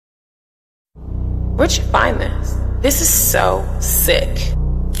Where'd you find this? This is so sick.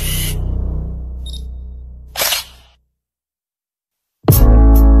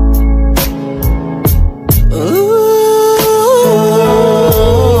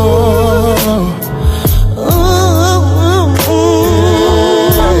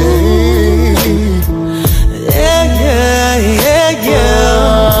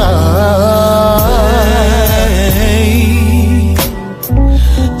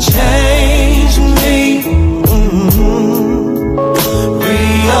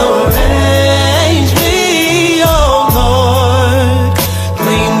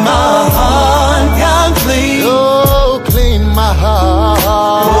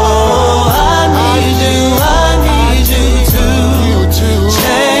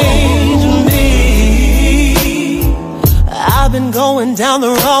 Down the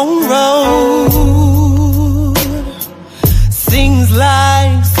wrong road. Seems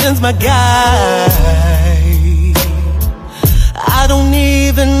like since my guy, I don't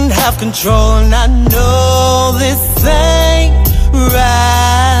even have control, and I know this ain't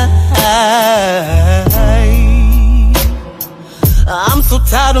right. I'm so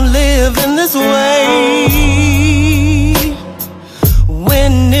tired of living this way.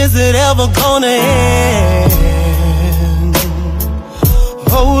 When is it ever gonna end?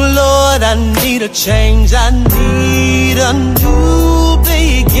 Oh Lord, I need a change, I need a new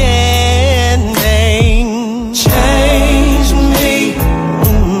beginning. Change me,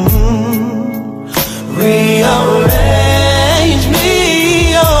 rearrange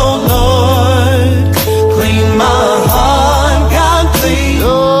me, oh Lord. Clean my heart, God please.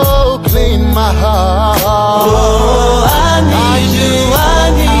 Oh, clean my heart. Oh, I need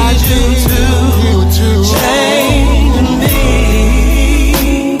you to change me.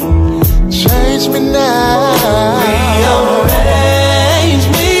 Change me now. Rearrange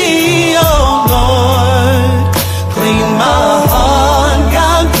me, oh Lord. Clean my heart,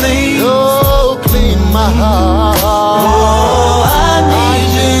 God please. Oh, clean my heart. Oh, I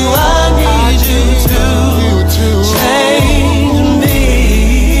need you to change me.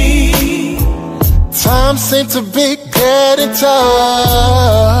 Times seem to be getting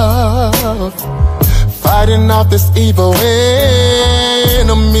tough, fighting off this evil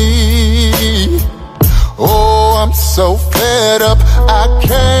enemy. Oh, I'm so fed up, I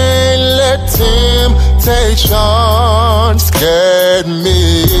can't let temptation scare me.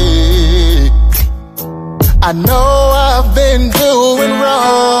 I know I've been doing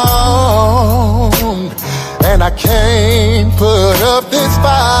wrong, and I can't put up this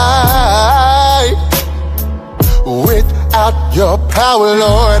fight without your power,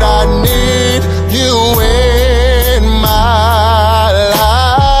 Lord. I need you in my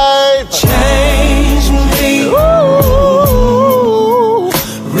life. Change me,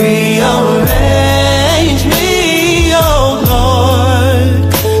 rearrange me, oh Lord.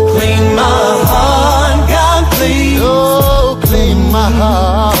 Clean my heart, God please. Oh, clean my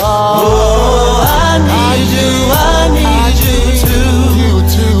heart. Oh, I need you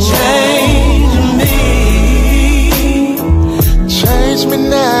to change me. Change me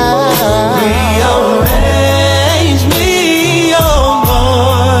now. Rearrange me, oh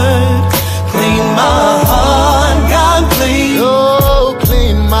Lord. Clean my heart, God please. Oh,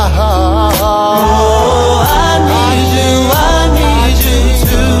 clean my heart. Oh, I need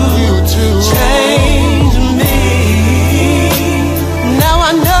you to change me. Now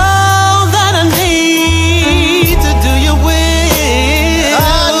I know that I need to do your will.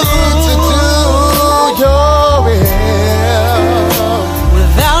 I need to do your will.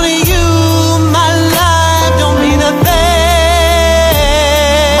 Without you, my life don't mean a thing.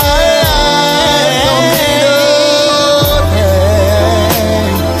 My life don't mean nothing.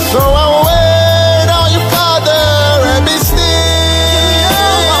 So I wait on you, Father, and be still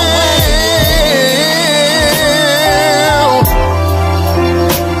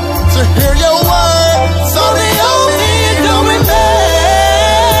to hear your word. So the only don't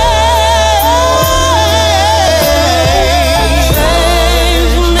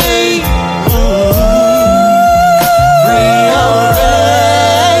change me, rearrange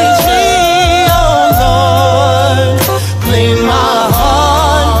me, oh Lord. Clean my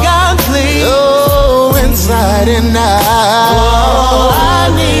heart, God please. oh, inside and out. Oh, I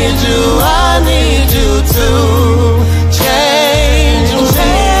need you to change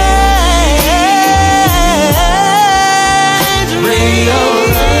me.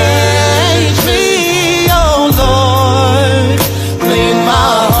 Rearrange me, oh Lord. Clean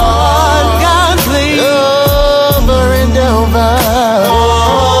my heart, God please. Over and over.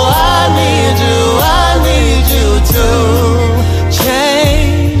 Oh, I need you to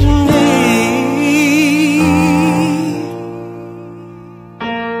change me.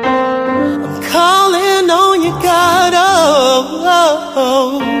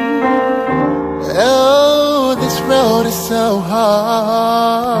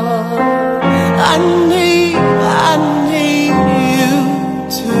 I